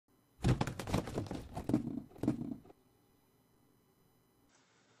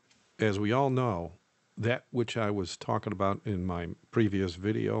as we all know, that which I was talking about in my previous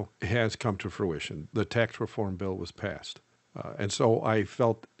video has come to fruition. The tax reform bill was passed. And so I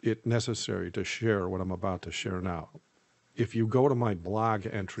felt it necessary to share what I'm about to share now. If you go to my blog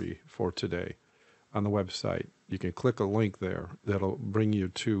entry for today on the website, you can click a link there that'll bring you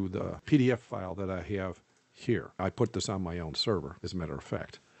to the PDF file that I have here. I put this on my own server, as a matter of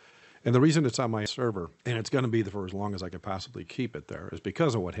fact. And the reason it's on my server, and it's going to be for as long as I can possibly keep it there, is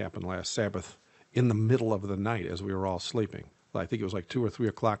because of what happened last Sabbath in the middle of the night as we were all sleeping. I think it was like 2 or 3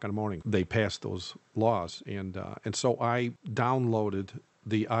 o'clock in the morning. They passed those laws. And so I downloaded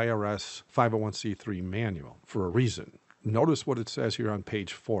the IRS 501c3 manual for a reason. Notice what it says here on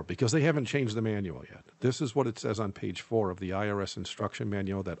page 4, because they haven't changed the manual yet. This is what it says on page 4 of the IRS instruction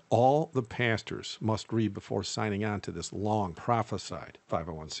manual that all the pastors must read before signing on to this long prophesied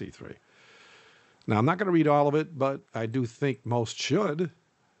 501c3. Now, I'm not going to read all of it, but I do think most should.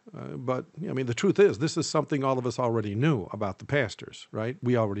 But, I mean, the truth is, this is something all of us already knew about the pastors, right?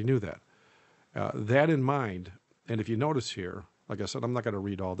 We already knew that. That in mind, and if you notice here, like I said, I'm not going to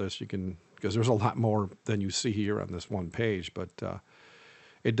read all this. You can, because there's a lot more than you see here on this one page. But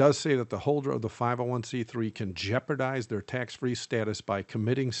it does say that the holder of the 501c3 can jeopardize their tax-free status by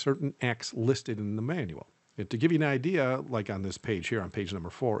committing certain acts listed in the manual. And to give you an idea, like on this page here, on page number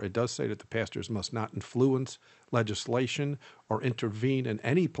 4, it does say that the pastors must not influence legislation or intervene in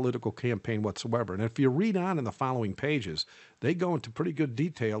any political campaign whatsoever. And if you read on in the following pages, they go into pretty good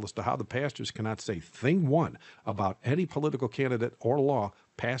detail as to how the pastors cannot say thing one about any political candidate or law,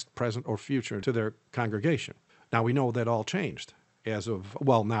 past, present, or future, to their congregation. Now, we know that all changed as of,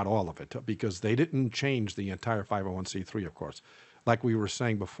 well, not all of it, because they didn't change the entire 501c3, of course. Like we were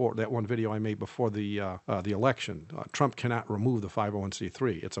saying before, that one video I made before the election, Trump cannot remove the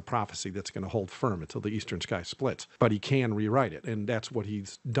 501c3. It's a prophecy that's going to hold firm until the eastern sky splits. But he can rewrite it, and that's what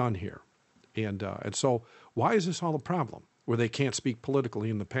he's done here. And so why is this all a problem, where they can't speak politically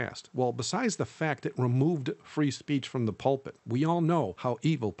in the past? Well, besides the fact it removed free speech from the pulpit, we all know how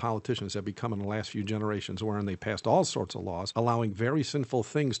evil politicians have become in the last few generations, wherein they passed all sorts of laws, allowing very sinful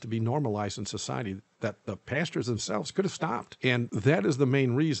things to be normalized in society that the pastors themselves could have stopped. And that is the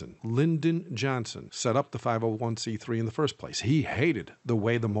main reason Lyndon Johnson set up the 501c3 in the first place. He hated the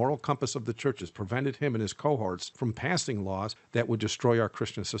way the moral compass of the churches prevented him and his cohorts from passing laws that would destroy our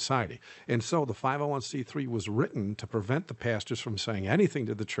Christian society. And so the 501c3 was written to prevent the pastors from saying anything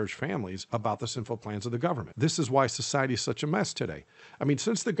to the church families about the sinful plans of the government. This is why society is such a mess today. I mean,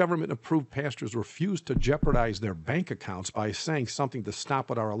 since the government-approved pastors refused to jeopardize their bank accounts by saying something to stop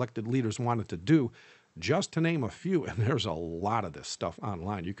what our elected leaders wanted to do, just to name a few, and there's a lot of this stuff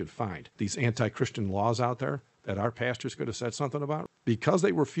online you could find, these anti-Christian laws out there that our pastors could have said something about, because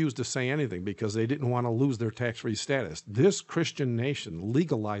they refused to say anything, because they didn't want to lose their tax-free status. This Christian nation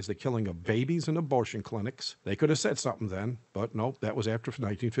legalized the killing of babies in abortion clinics. They could have said something then, but no, that was after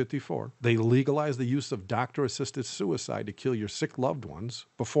 1954. They legalized the use of doctor-assisted suicide to kill your sick loved ones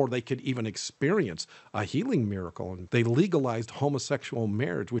before they could even experience a healing miracle. And they legalized homosexual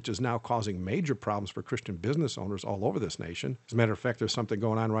marriage, which is now causing major problems for Christian business owners all over this nation. As a matter of fact, there's something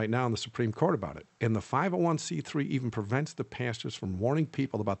going on right now in the Supreme Court about it. And the 501c3 even prevents the pastors from warning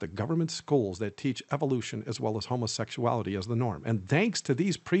people about the government schools that teach evolution as well as homosexuality as the norm. And thanks to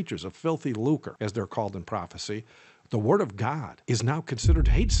these preachers of filthy lucre, as they're called in prophecy, the Word of God is now considered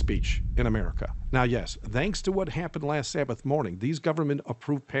hate speech in America. Now, yes, thanks to what happened last Sabbath morning, these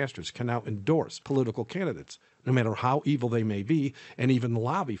government-approved pastors can now endorse political candidates, no matter how evil they may be, and even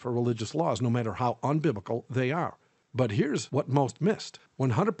lobby for religious laws, no matter how unbiblical they are. But here's what most missed.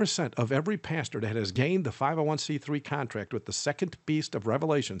 100% of every pastor that has gained the 501c3 contract with the second beast of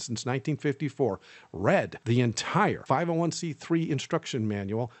Revelation since 1954 read the entire 501c3 instruction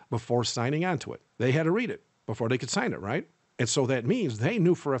manual before signing on to it. They had to read it before they could sign it, right? And so that means they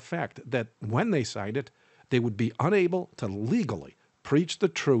knew for a fact that when they signed it, they would be unable to legally preach the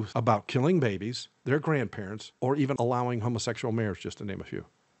truth about killing babies, their grandparents, or even allowing homosexual marriage, just to name a few.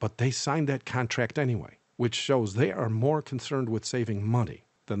 But they signed that contract anyway, which shows they are more concerned with saving money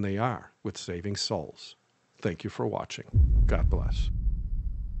than they are with saving souls. Thank you for watching. God bless.